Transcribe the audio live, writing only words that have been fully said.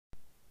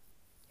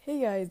Hey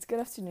guys, good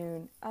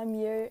afternoon. I'm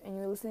Yer, and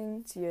you're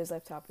listening to Yer's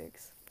Life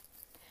Topics.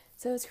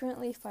 So it's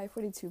currently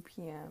 5:42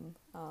 p.m.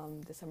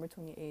 December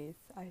 28th.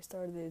 I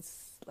started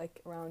this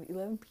around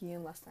 11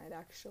 p.m. last night.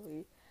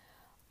 Actually,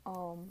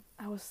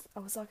 I was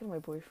talking to my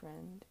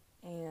boyfriend,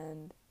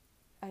 and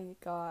I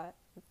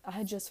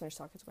had just finished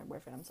talking to my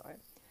boyfriend. I'm sorry,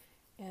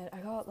 and I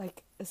got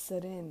a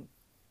sudden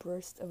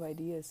burst of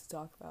ideas to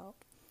talk about.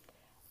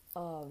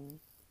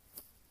 Um,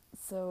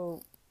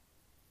 so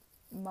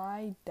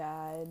my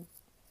dad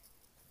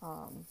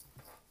um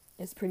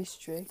is pretty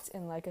strict,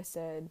 and like I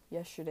said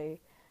yesterday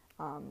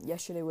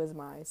was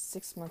my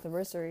 6 month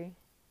anniversary.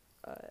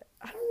 I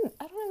don't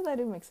know if that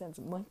even makes sense.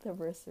 Month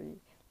anniversary,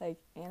 like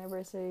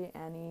anniversary,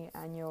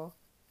 annual,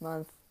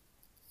 month.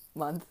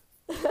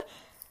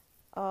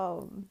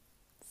 um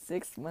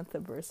 6 month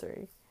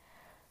anniversary.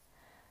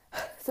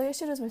 So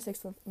yesterday was my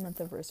 6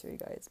 month anniversary,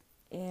 guys,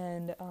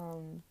 and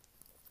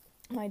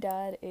my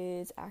dad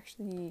is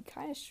actually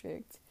kind of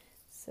strict.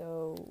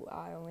 So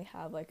I only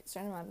have a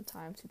certain amount of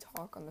time to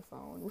talk on the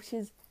phone, which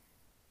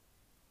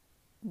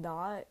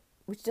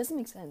doesn't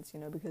make sense,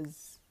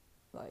 because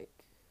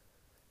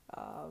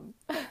um,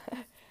 I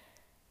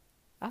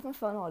have my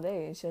phone all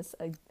day. It's just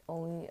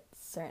only a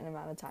certain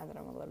amount of time that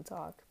I'm allowed to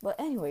talk. But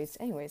anyways.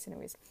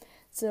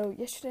 So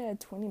yesterday I had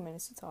 20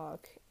 minutes to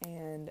talk,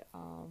 and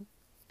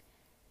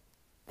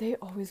they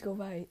always go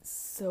by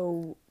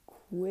so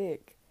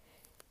quick.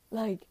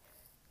 Like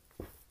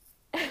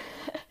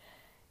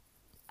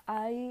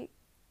I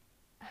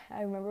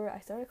remember I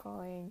started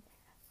calling,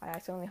 I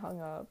accidentally hung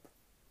up.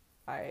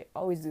 I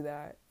always do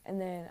that. And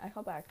then I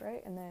call back,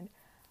 right? And then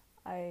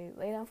I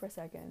lay down for a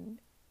second,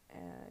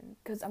 and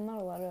because I'm not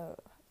allowed to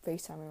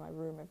FaceTime in my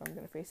room. If I'm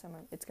going to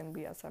FaceTime, it's going to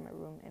be outside my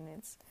room. And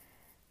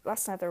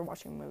last night they were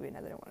watching a movie, and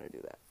I didn't want to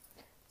do that.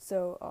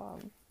 So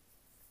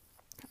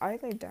I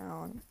laid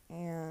down,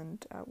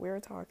 and we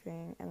were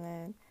talking, and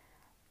then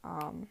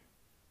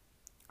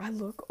I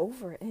look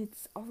over, and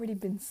it's already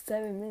been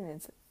 7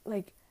 minutes.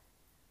 Like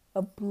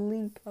a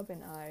blink of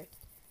an eye.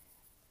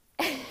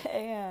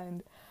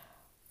 And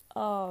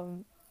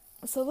so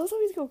those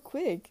always go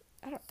quick.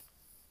 I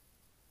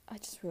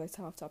just realized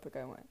how off topic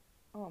I went.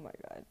 Oh my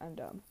god, I'm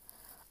dumb.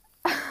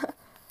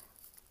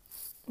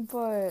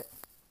 But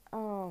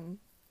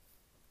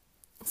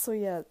so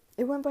yeah,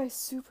 it went by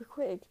super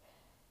quick.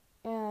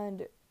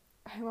 And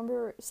I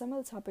remember some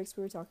of the topics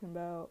we were talking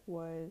about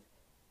was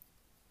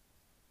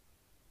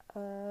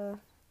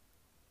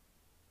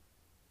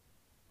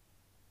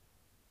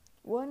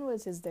one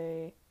was his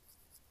day,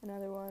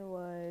 another one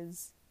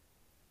was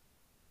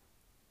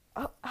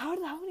how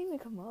did it even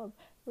come up?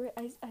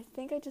 I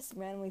think I just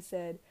randomly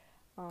said,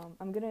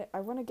 I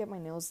want to get my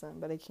nails done,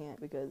 but I can't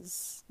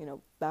because,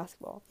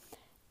 basketball.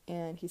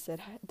 And he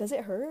said, does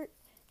it hurt?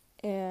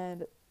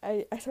 And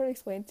I started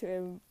explaining to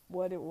him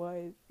what it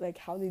was,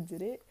 how they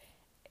did it.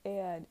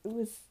 And it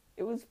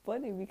was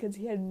funny because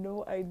he had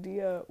no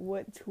idea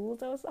what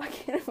tools I was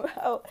talking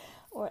about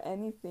or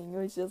anything. It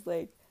was just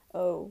like,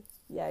 oh,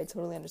 yeah, I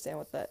totally understand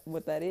what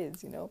that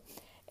is,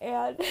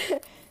 And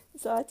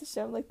so I had to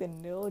show him the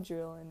nail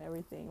drill and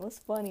everything. It was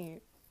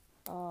funny.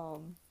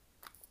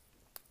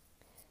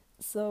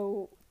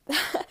 So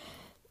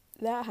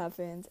that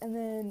happens, and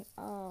then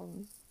I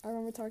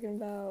remember talking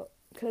about,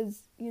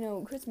 because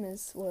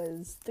Christmas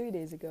was 3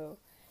 days ago,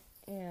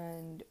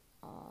 and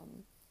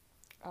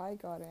I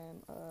got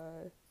him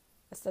a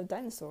stuffed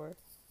dinosaur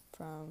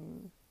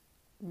from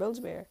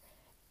Build-A-Bear,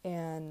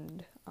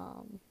 and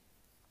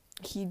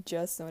he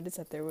just noticed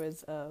that there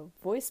was a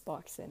voice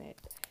box in it,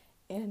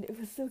 and it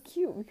was so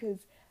cute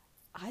because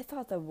I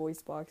thought the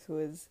voice box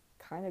was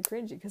kind of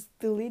cringy, because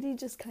the lady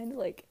just kind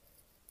of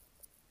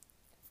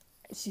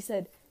she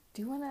said,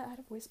 do you want to add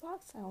a voice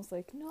box? And I was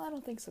like, no, I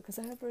don't think so, because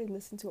I have already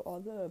listened to all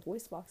the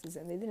voice boxes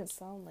and they didn't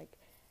sound like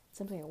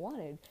something I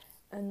wanted.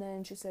 And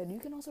then she said, you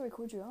can also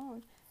record your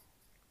own.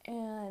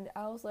 And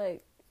I was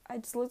like, I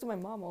just looked at my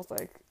mom. I was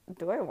like,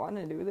 do I want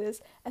to do this?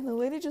 And the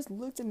lady just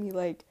looked at me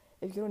like,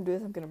 if you don't do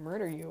this, I'm going to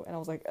murder you. And I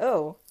was like,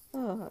 oh,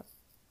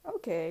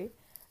 okay.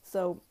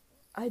 So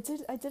I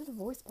did the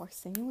voice box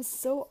thing. It was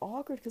so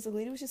awkward because the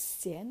lady was just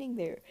standing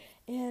there.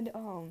 And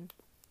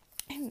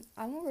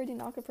I'm already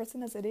an awkward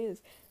person as it is.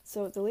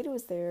 So the lady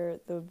was there,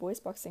 the voice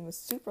box thing was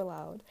super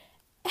loud.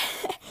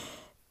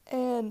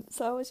 And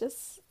so I was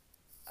just,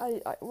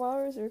 I while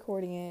I was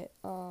recording it,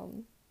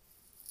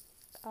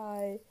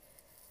 I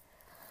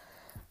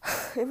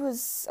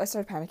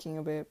started panicking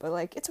a bit, but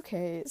it's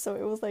okay. So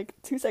it was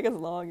 2 seconds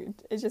long.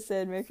 It just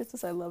said, Merry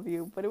Christmas, I love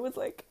you. But it was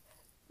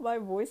my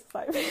voice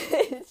was high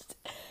pitched.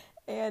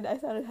 And I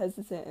sounded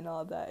hesitant and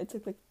all that. It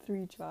took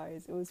 3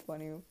 tries. It was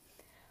funny.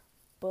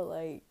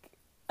 But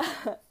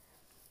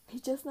he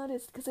just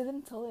noticed, because I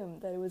didn't tell him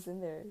that it was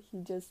in there. He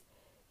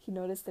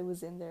noticed it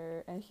was in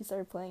there, and he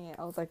started playing it.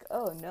 I was like,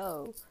 oh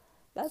no,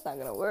 that's not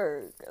gonna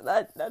work.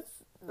 That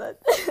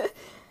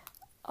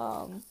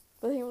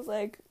but he was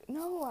like,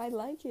 no, I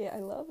like it, I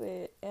love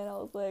it. And I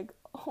was like,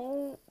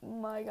 oh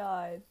my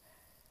god,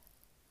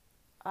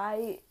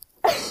 I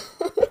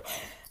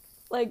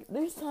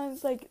there's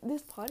times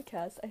this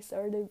podcast I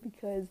started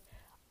because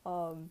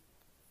um,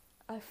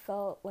 I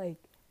felt like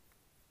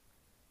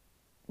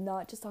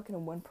not just talking to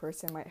one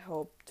person might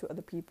help to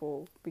other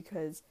people,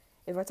 because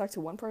if I talk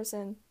to one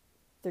person,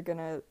 they're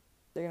gonna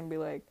be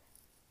like,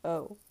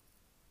 oh,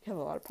 you have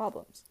a lot of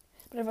problems.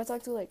 But if I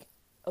talk to like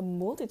a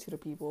multitude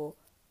of people,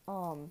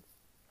 um,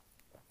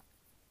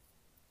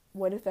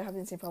 what if they're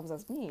having the same problems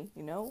as me?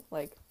 You know,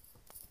 like.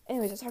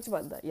 Anyways, I talked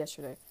about that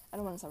yesterday. I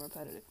don't want to sound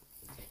repetitive.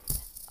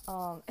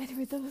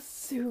 Anyways, that was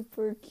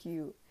super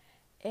cute,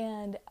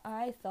 and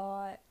I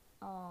thought,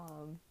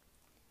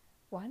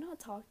 why not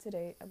talk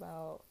today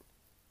about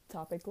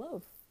topic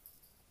love?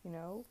 You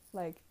know,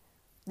 like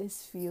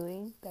this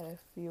feeling that I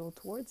feel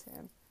towards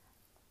him.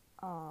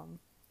 Um,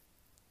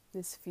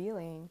 this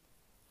feeling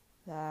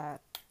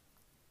that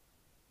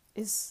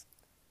is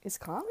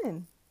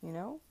common. You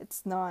know,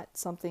 it's not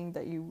something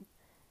that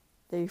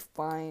they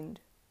find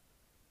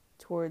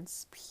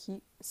towards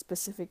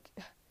specific.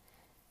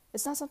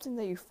 It's not something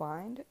that you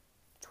find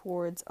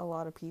towards a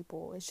lot of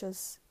people. It's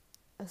just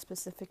a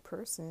specific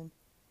person,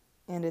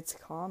 and it's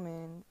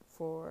common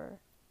for.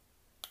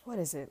 What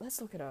is it?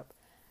 Let's look it up.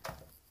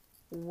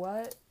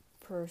 What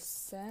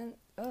percent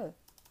of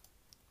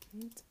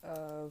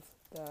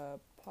the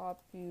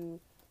population,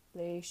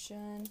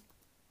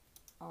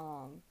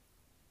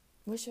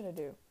 what should I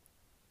do?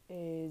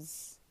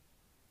 Is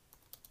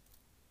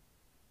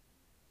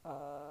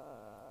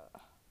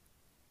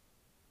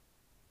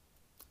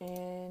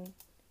in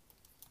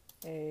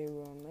a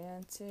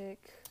romantic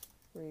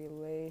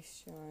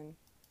relationship.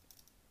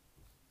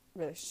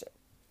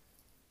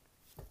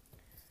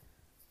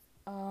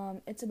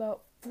 It's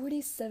about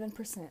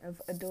 47%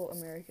 of adult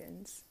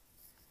Americans.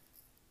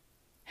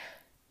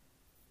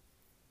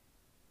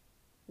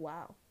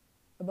 Wow.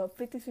 About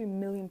 53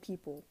 million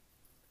people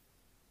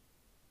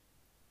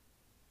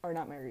are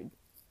not married.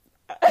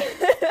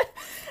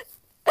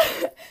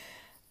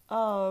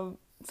 So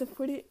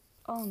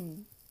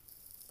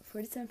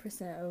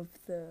 47% of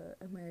the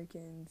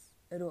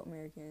adult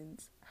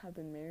Americans have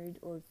been married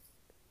or,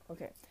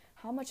 okay,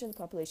 how much of the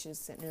population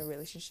is in a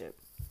relationship?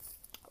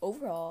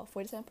 Overall,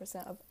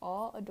 47% of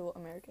all adult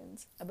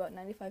Americans, about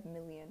 95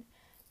 million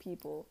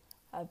people,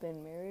 have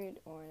been married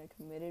or in a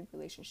committed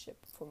relationship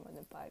for more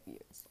than 5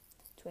 years.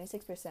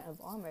 26% of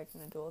all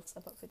American adults,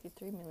 about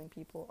 53 million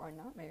people, are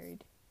not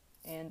married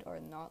and are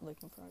not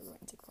looking for a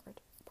romantic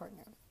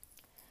partner.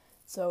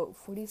 So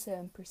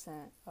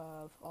 47%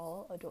 of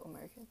all adult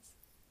Americans,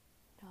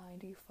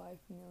 95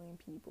 million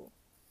people,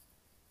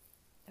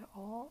 they're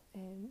all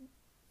in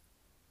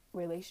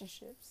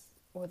relationships,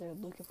 or they're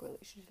looking for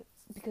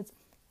relationships, because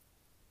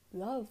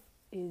love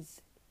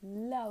is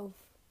love.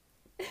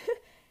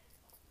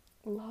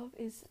 Love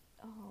is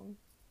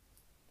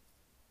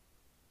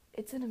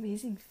it's an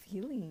amazing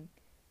feeling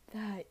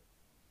that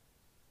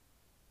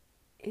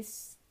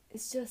it's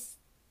just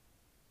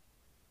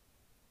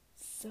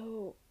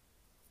so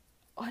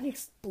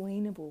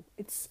unexplainable.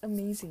 It's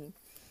amazing.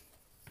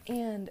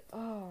 And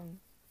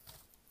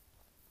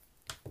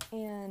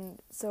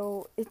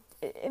so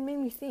it made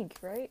me think,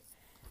 right?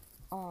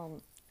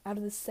 Out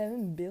of the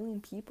 7 billion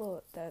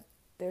people that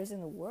there's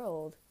in the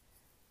world,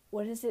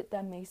 what is it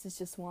that makes us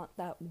just want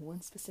that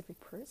one specific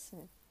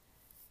person?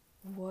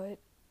 What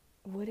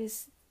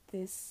is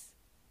this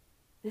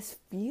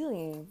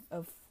feeling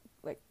of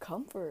like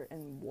comfort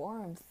and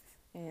warmth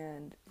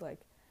and like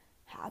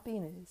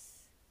happiness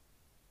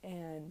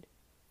and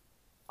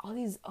all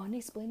these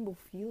unexplainable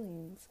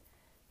feelings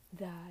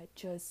that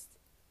just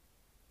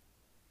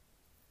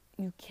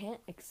you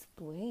can't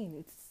explain?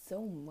 It's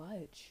so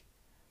much.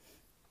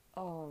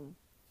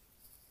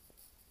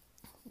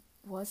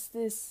 What's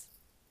this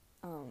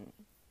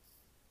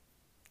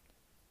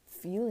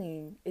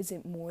feeling? Is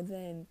it more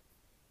than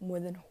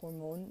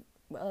hormone?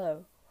 I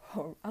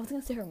was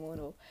gonna say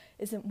hormonal.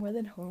 Is it more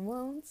than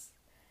hormones?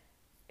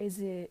 Is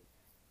it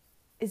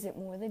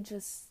more than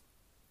just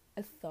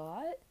a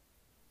thought?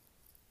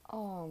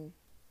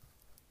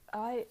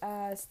 I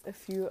asked a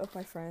few of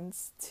my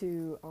friends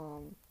to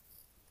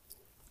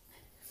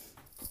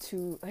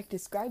like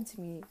describe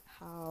to me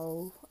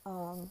how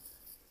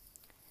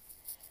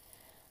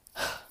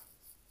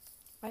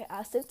I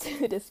asked them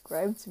to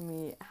describe to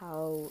me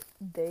how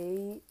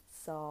they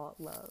saw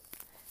love.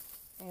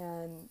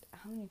 And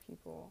how many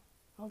people?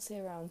 I would say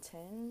around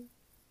 10,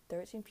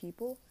 13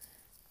 people.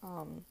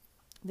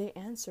 They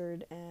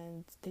answered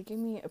and they gave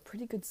me a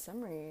pretty good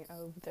summary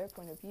of their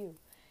point of view.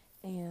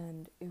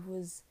 And it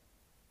was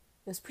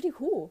pretty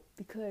cool,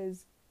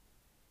 because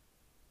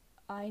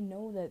I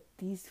know that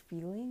these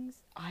feelings,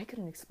 I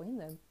couldn't explain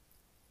them.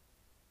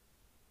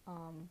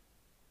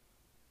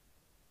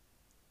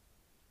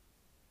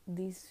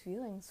 These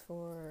feelings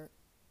for,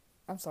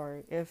 I'm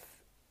sorry if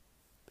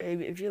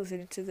you're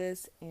listening to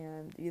this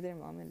and you didn't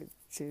want me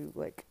to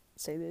like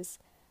say this,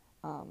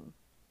 I'll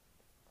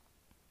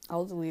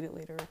delete it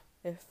later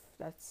if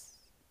that's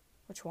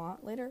what you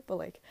want later. But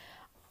like,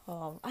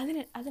 I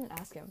didn't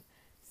ask him,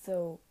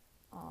 so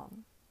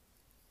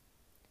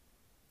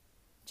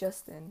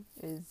Justin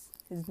is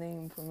his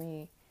name for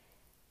me,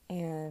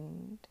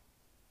 and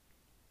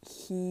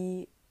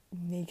he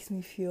makes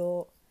me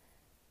feel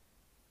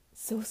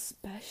so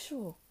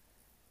special.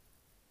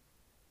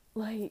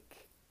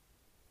 Like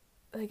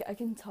I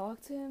can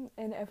talk to him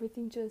and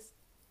everything just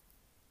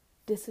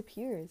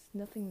disappears.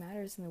 Nothing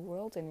matters in the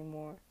world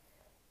anymore.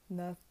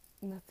 No,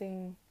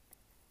 nothing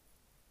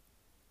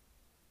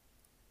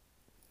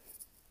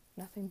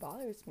nothing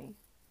bothers me.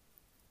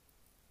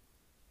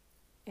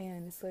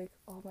 And it's like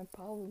all my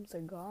problems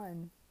are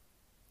gone.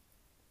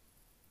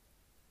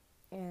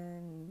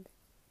 And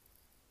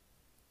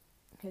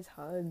his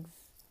hugs,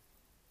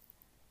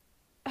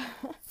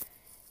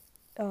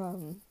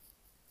 um,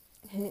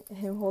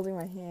 him holding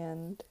my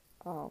hand,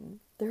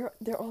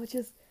 they're all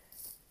just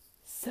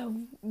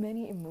so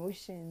many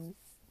emotions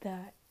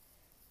that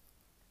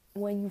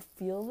when you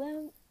feel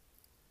them,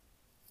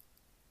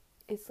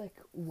 it's like,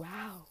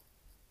 wow.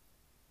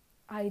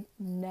 I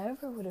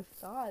never would have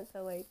thought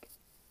that, like,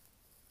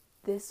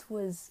 this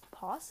was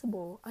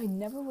possible. I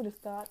never would have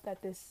thought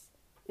that this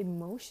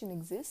emotion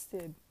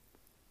existed.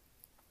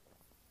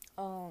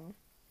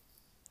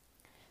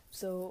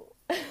 So,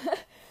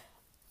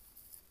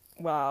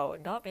 wow,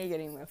 not me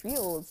getting my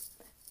feels.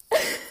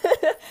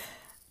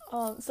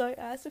 So I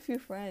asked a few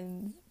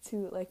friends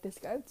to, like,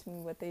 describe to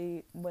me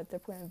what their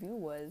point of view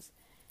was,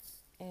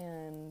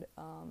 and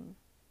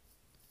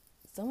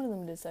some of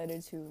them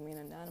decided to remain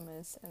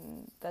anonymous,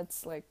 and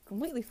that's, like,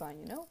 completely fine,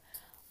 you know.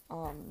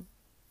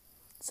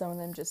 Some of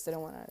them just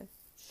didn't want to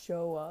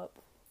show up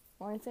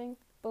or anything,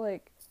 but,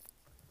 like,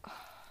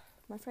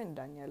 my friend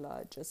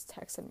Daniela just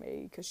texted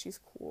me because she's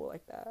cool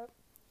like that.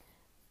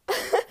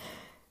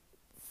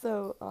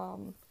 So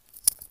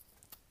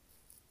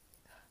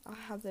I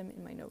have them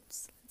in my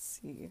notes. Let's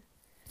see.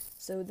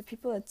 So the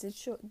people that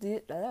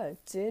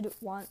did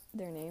want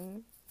their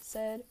name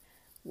said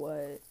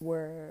were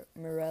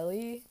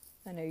Morelli,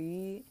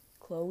 Anaí,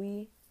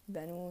 Chloe,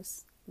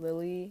 Venus,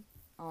 Lily,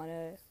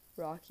 Anna,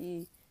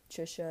 Rocky,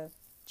 Trisha,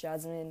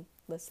 Jasmine,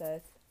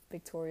 Liseth,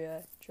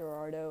 Victoria,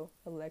 Gerardo,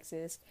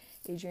 Alexis,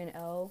 Adrian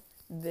L,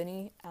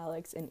 Vinny,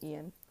 Alex, and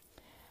Ian.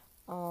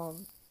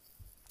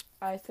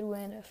 I threw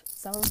in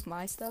some of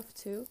my stuff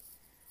too,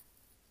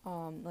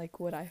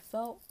 like what I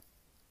felt.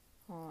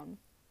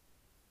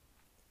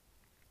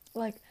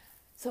 Like,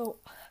 so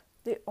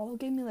they all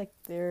gave me like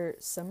their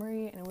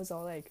summary, and it was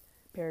all like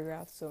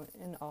paragraphs. So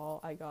in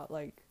all, I got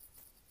like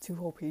 2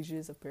 whole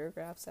pages of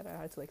paragraphs that I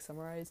had to like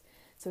summarize.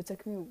 So it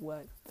took me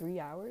 3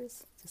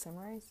 hours to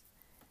summarize,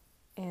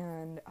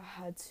 and I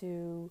had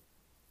to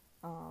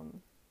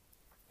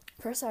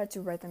first I had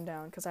to write them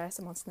down because I asked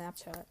them on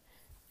Snapchat,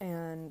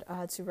 and I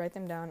had to write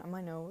them down on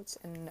my notes,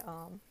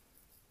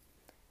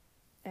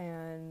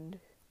 and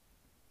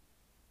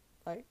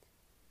like,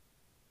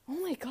 oh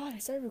my god, I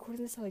started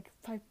recording this at like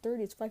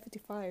 5:30. It's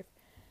 5:55.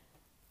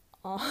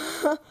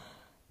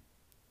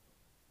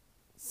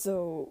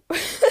 So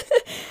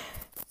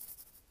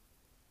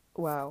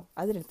wow,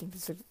 I didn't think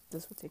this would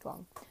take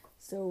long.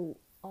 So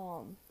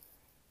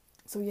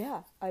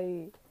yeah,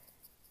 I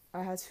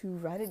had to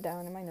write it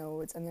down in my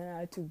notes, and then I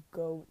had to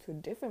go to a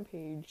different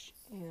page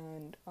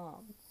and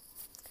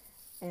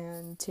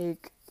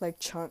take like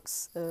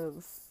chunks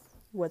of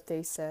what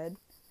they said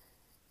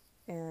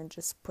and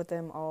just put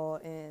them all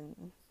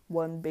in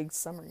one big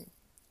summary.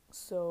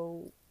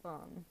 So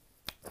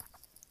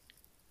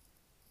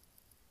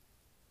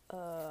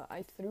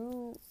I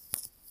threw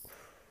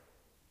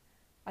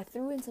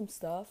in some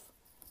stuff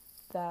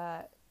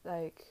that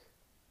like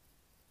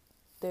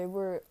they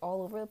were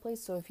all over the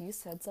place. So if you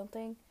said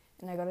something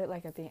and I got it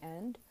like at the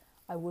end,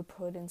 I would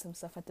put in some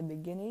stuff at the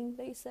beginning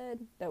they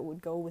said that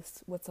would go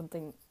with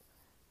something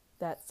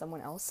that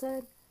someone else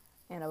said,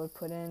 and I would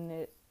put in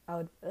it.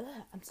 I'm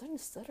starting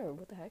to stutter.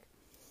 What the heck?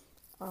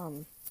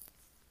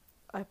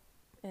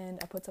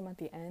 I put some at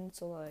the end,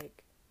 so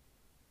like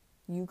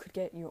you could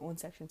get your own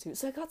section too.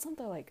 So I got some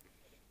that like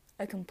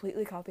I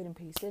completely copied and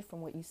pasted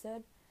from what you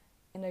said,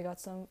 and I got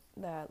some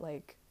that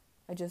like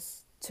I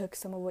just took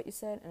some of what you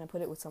said and I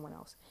put it with someone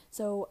else.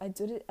 So I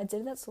did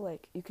that so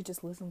like you could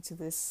just listen to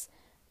this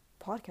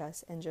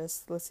podcast and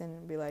just listen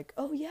and be like,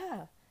 oh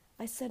yeah,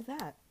 I said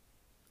that.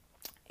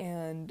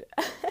 And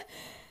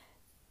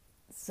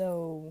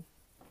so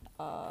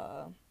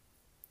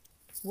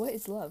what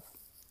is love?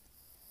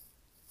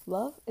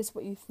 Love is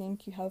what you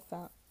think you have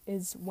found,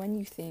 is when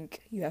you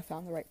think you have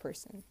found the right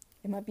person.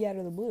 It might be out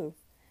of the blue.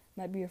 It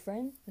might be your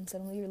friend, and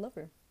suddenly your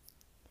lover.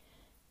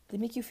 They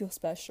make you feel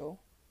special.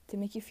 They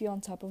make you feel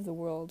on top of the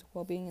world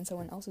while being in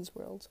someone else's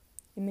world.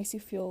 It makes you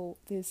feel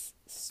this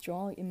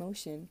strong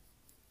emotion.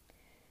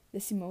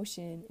 This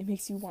emotion, it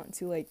makes you want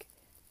to like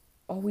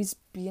always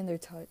be in their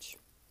touch.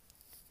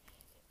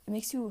 It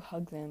makes you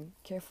hug them,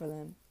 care for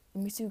them.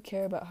 It makes you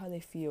care about how they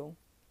feel.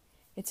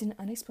 It's an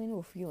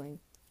unexplainable feeling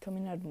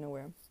coming out of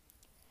nowhere.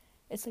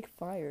 It's like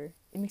fire.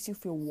 It makes you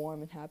feel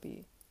warm and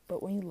happy.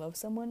 But when you love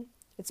someone,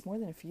 it's more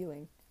than a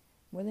feeling.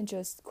 More than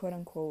just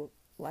quote-unquote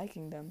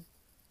liking them.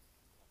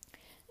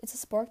 It's a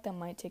spark that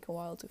might take a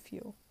while to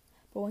feel.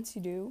 But once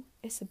you do,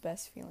 it's the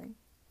best feeling.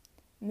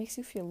 It makes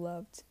you feel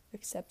loved,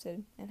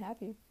 accepted, and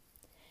happy.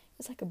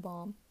 It's like a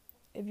bomb.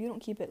 If you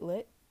don't keep it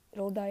lit,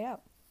 it'll die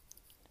out.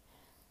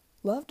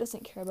 Love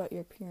doesn't care about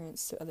your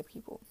appearance to other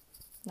people.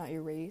 Not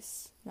your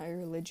race, not your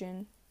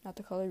religion, not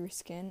the color of your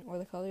skin, or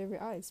the color of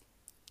your eyes.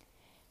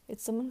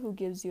 It's someone who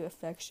gives you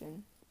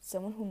affection,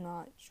 someone who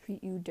not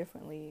treat you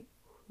differently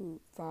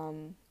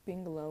from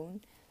being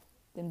alone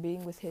than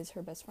being with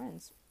her best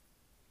friends.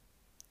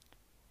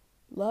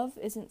 Love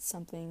isn't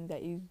something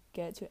that you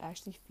get to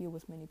actually feel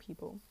with many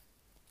people.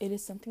 It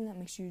is something that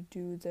makes you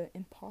do the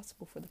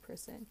impossible for the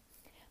person,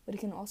 but it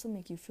can also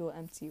make you feel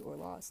empty or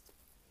lost.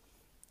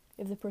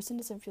 If the person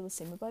doesn't feel the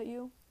same about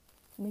you,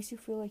 it makes you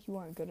feel like you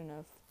aren't good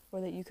enough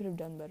or that you could have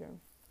done better.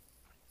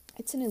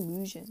 It's an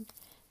illusion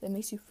that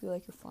makes you feel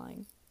like you're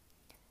fine,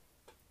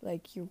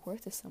 like you're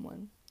worth to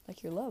someone,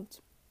 like you're loved.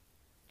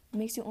 It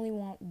makes you only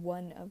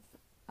want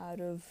out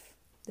of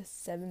the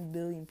 7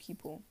 billion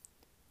people,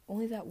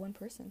 only that one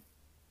person.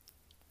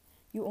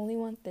 You only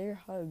want their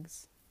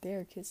hugs,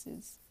 their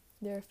kisses,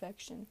 their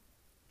affection.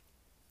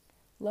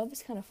 Love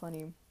is kind of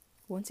funny.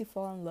 Once you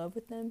fall in love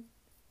with them,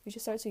 you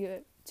just start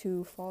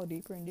to fall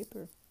deeper and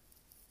deeper.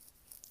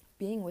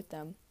 Being with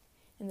them,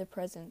 in their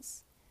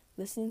presence,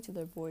 listening to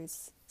their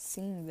voice,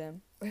 seeing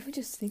them, or even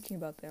just thinking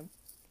about them,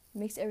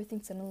 makes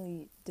everything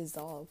suddenly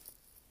dissolve.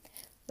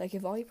 Like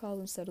if all your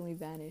problems suddenly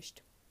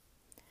vanished.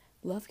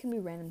 Love can be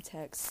random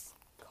texts,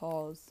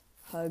 calls,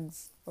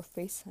 hugs, or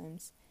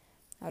FaceTimes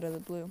out of the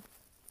blue.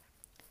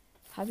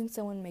 Having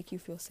someone make you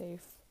feel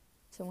safe,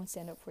 someone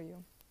stand up for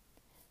you,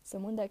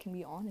 someone that can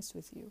be honest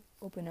with you,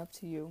 open up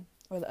to you,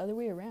 or the other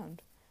way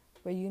around,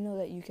 where you know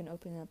that you can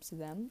open up to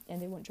them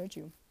and they won't judge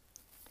you.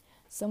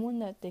 Someone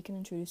that they can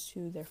introduce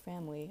to their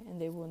family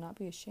and they will not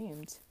be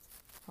ashamed.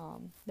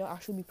 They'll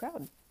actually be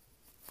proud.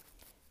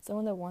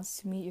 Someone that wants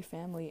to meet your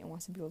family and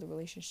wants to build a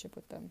relationship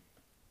with them.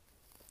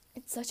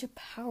 It's such a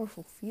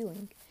powerful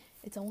feeling.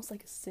 It's almost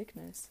like a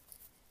sickness.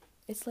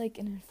 It's like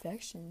an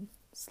infection,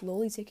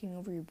 slowly taking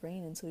over your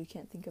brain until you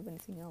can't think of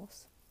anything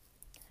else.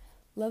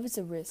 Love is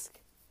a risk.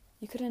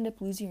 You could end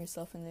up losing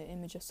yourself in the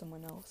image of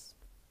someone else.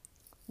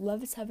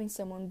 Love is having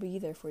someone be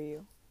there for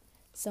you.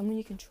 Someone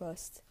you can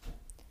trust.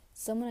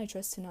 Someone I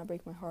trust to not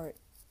break my heart.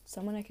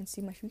 Someone I can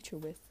see my future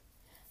with.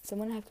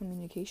 Someone I have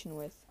communication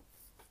with.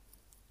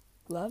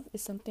 Love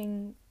is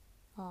something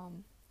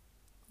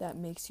that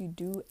makes you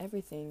do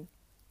everything.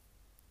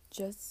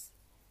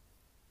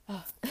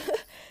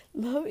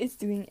 Love is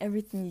doing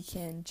everything you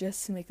can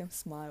just to make them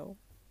smile,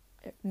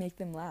 make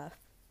them laugh.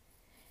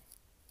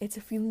 It's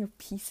a feeling of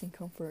peace and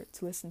comfort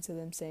to listen to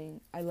them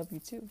saying, I love you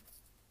too.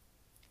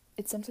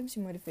 It's sometimes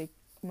your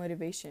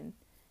motivation,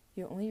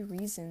 your only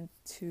reason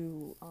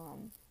to,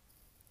 oh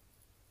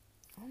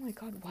my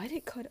god, why did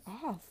it cut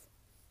off?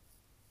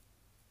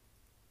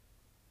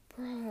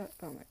 Bruh,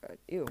 oh my god,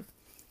 ew.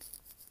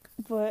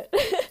 But,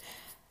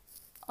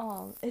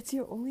 it's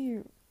your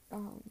only,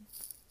 oh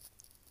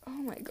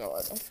my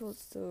god, I feel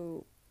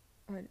so,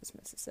 I just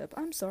messed this up.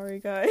 I'm sorry,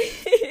 guys.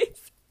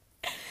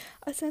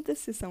 I sent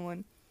this to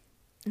someone.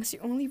 It's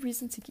your only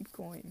reason to keep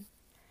going.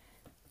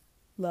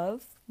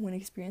 Love, when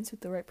experienced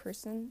with the right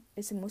person,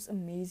 is the most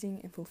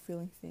amazing and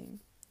fulfilling thing,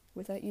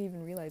 without you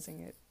even realizing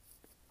it.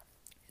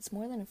 It's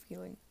more than a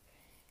feeling.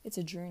 It's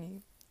a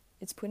journey.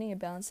 It's putting a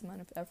balanced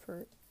amount of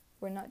effort,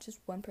 where not just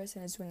one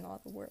person is doing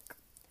all the work,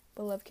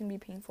 but love can be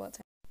painful at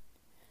times.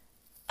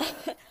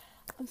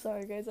 I'm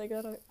sorry, guys.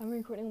 I'm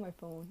recording on my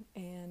phone,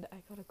 and I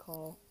got a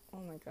call.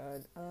 Oh my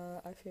god.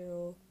 I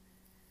feel.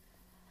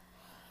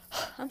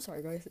 I'm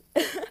sorry, guys.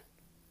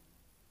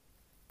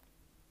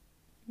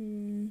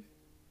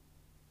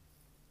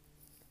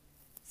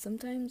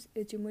 Sometimes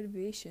it's your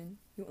motivation,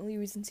 your only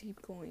reason to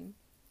keep going.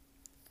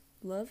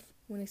 Love,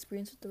 when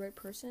experienced with the right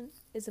person,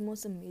 is the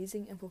most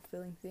amazing and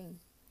fulfilling thing,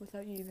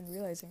 without you even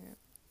realizing it.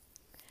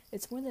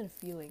 It's more than a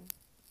feeling.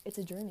 It's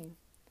a journey.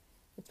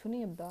 It's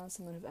putting a balanced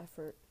amount of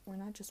effort, where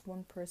not just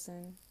one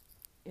person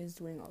is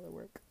doing all the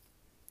work.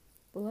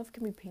 But love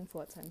can be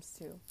painful at times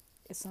too.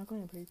 It's not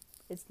going to be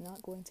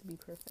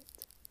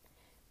perfect.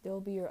 There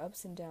will be your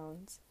ups and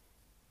downs.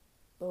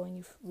 But when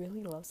you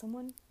really love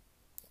someone,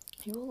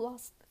 you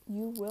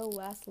will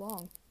last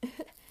long.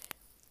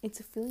 It's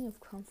a feeling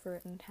of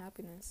comfort and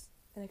happiness,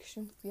 an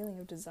extreme feeling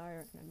of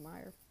desire and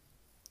admire.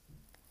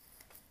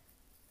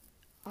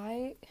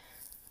 I'm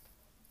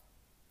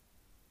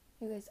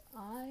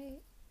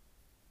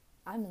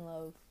in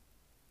love,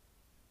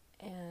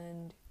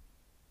 and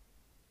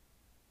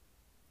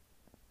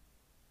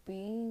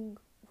being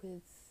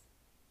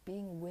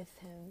with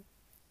him,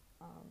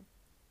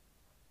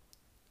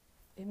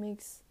 it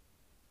makes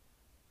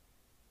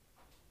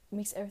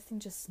everything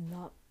just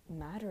not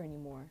matter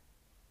anymore.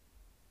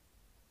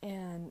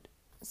 And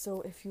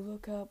so if you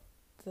look up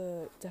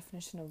the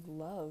definition of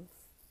love,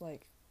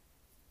 like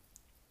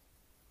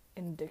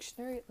in a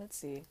dictionary, let's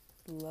see,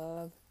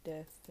 love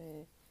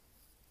definition.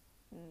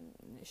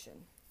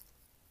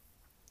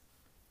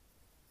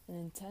 An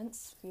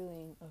intense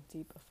feeling of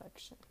deep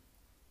affection.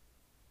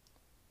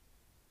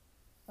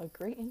 A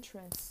great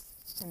interest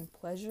and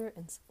pleasure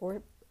in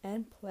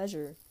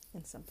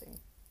something.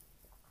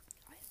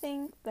 I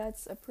think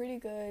that's a pretty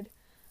good.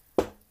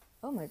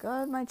 Oh my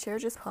god, my chair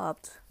just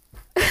popped.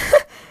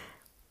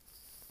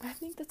 I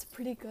think that's a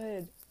pretty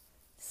good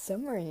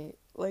summary,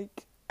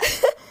 like,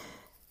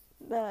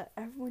 that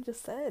everyone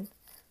just said.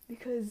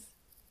 Because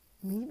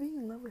me being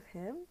in love with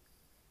him,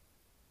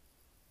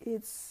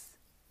 it's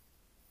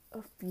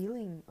a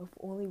feeling of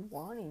only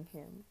wanting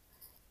him.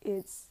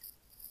 It's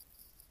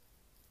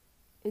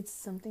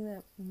something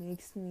that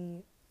makes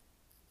me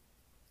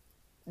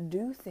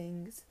do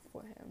things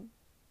for him.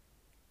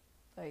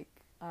 Like,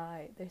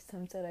 there's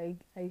times that I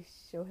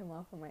show him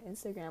off on my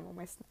Instagram or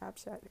my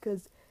Snapchat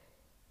because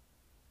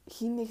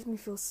he makes me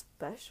feel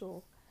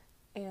special.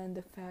 And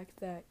the fact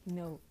that,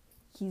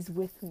 he's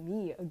with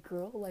me, a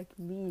girl like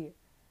me,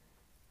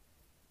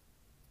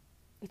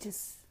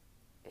 it's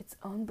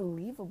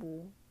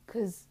unbelievable.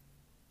 Because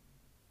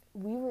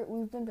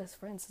we've been best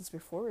friends since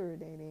before we were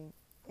dating.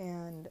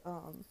 And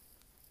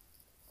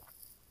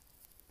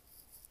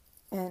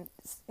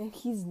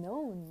he's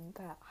known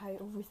that I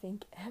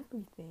overthink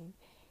everything.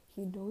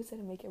 He knows that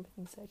I make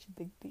everything such a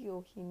big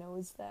deal. He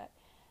knows that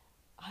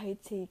I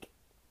take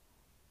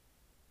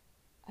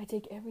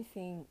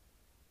everything,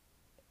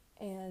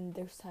 and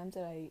there's times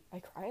that I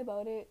cry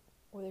about it,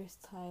 or there's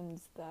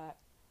times that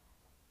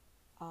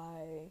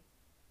I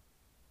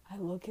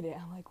look at it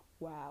and I'm like,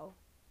 wow.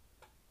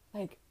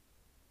 Like,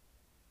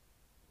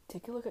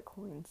 take a look at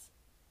coins.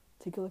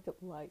 Take a look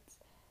at lights.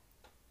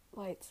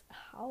 Lights,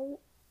 how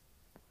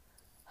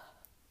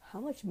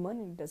much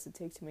money does it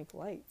take to make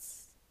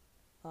lights?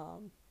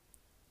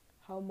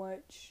 How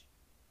much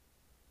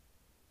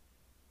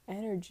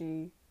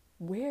energy,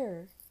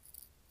 where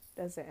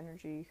does the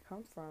energy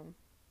come from?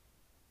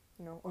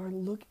 Or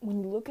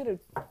when you look at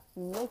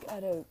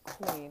a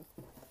coin,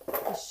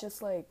 it's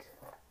just like,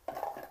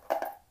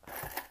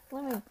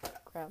 let me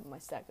grab my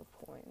stack of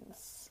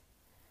coins.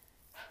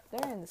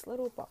 They're in this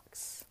little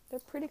box. They're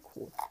pretty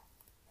cool.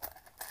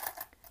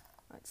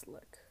 Let's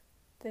look.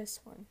 This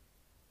one.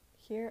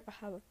 Here I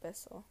have a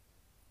peso.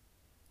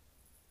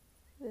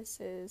 This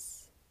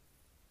is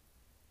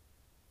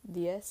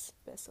 10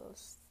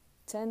 pesos.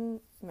 10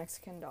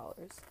 Mexican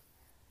dollars.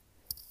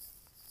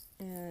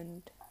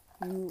 And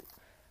I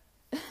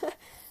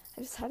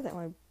just had that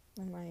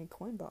in my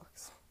coin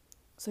box.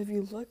 So if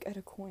you look at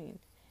a coin,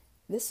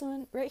 this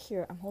one right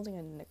here, I'm holding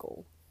a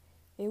nickel.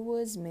 It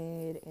was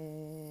made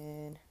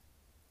in...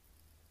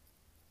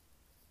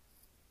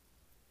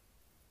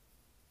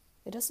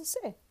 It doesn't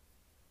say.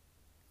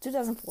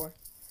 2004.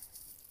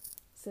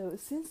 So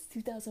since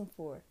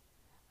 2004,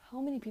 how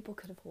many people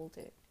could have held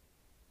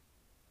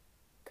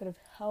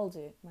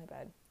it? My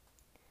bad.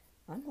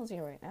 I'm holding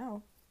it right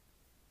now.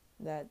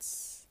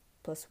 That's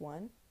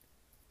 +1,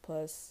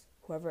 plus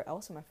whoever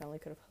else in my family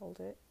could have held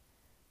it,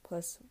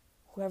 plus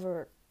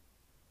whoever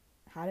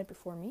had it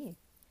before me,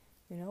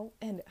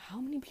 And how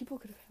many people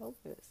could have held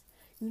this?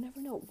 You never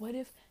know. What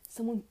if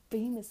someone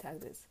famous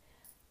had this?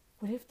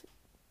 What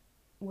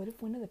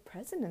if one of the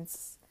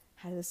presidents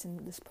had this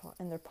in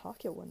their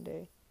pocket one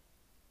day?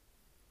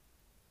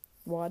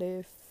 What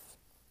if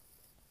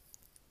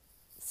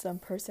some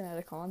person at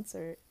a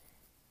concert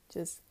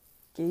just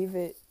gave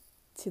it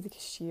to the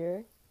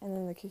cashier, and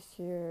then the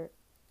cashier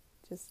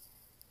just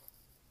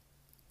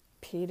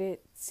paid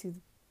it to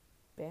the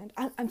band?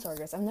 I'm sorry,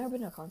 guys. I've never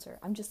been to a concert.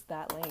 I'm just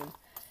that lame.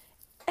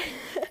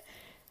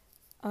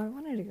 I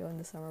wanted to go in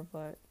the summer,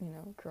 but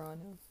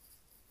Corona.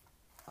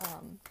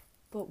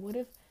 But what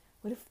if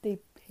they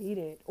paid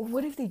it, or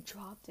what if they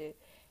dropped it,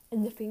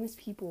 and the famous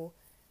people,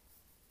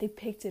 they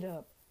picked it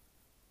up,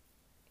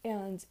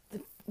 and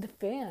the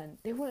fan,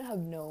 they wouldn't have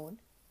known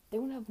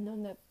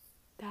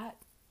that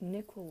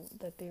nickel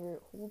that they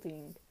were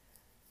holding,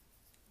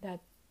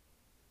 that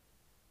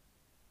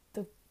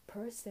the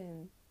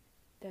person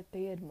that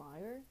they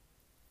admire,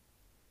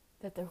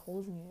 that they're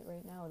holding it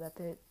right now, that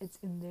it's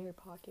in their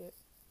pocket.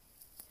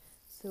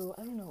 So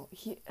I don't know.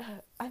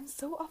 I'm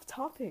so off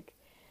topic.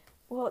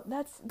 Well,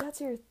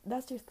 that's your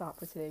thought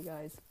for today,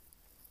 guys.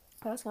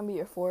 That's gonna be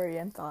your 4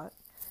 a.m. thought.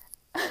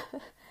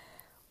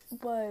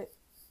 But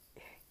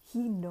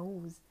he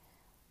knows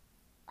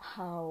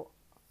how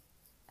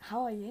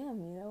I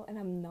am, and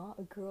I'm not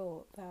a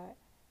girl that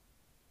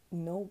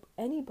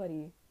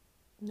nobody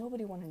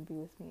wanted to be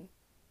with me.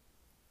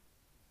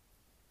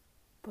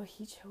 But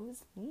he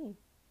chose me.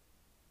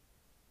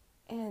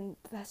 And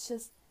that's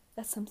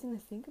something to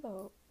think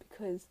about,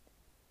 because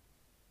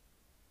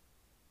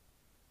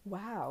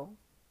wow,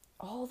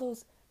 all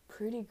those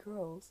pretty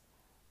girls,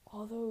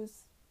 all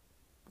those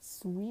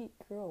sweet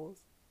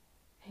girls,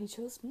 he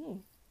chose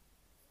me.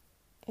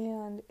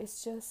 And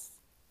it's just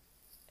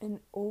an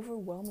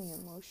overwhelming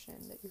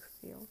emotion that you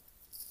feel.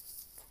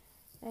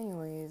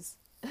 Anyways,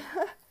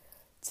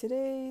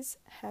 today's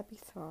happy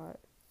thought,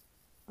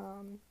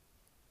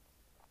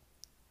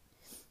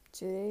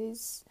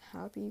 today's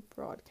happy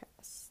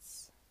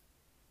broadcasts.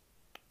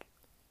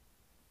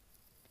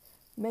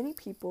 Many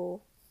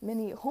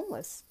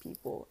homeless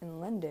people in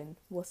London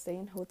will stay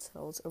in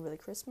hotels over the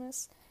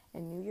Christmas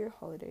and New Year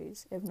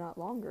holidays, if not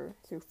longer,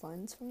 through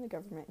funds from the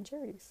government and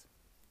charities.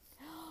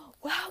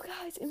 Wow,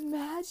 guys,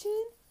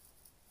 imagine,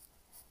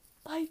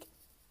 like,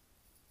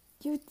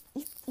 you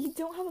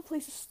don't have a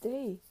place to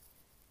stay,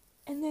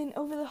 And then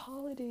over the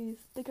holidays,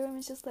 the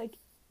government's just like,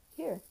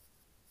 here,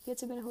 you get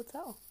to be in a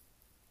hotel,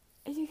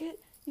 and you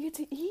get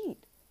to eat.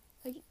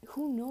 Like,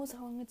 who knows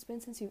how long it's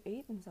been since you've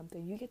eaten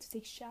something? You get to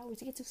take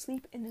showers. You get to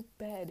sleep in a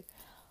bed.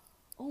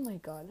 Oh my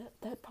god,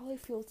 that probably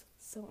feels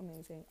so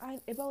amazing.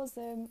 If I was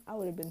them, I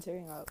would have been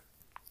tearing up.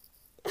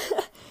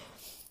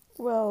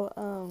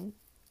 Well,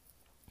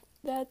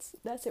 that's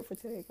it for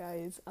today,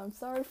 guys. I'm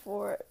sorry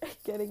for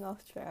getting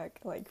off track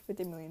like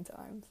 50 million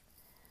times.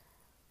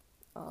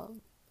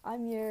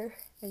 I'm Yer,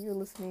 and you're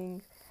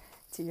listening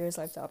to Yer's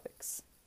Life Topics.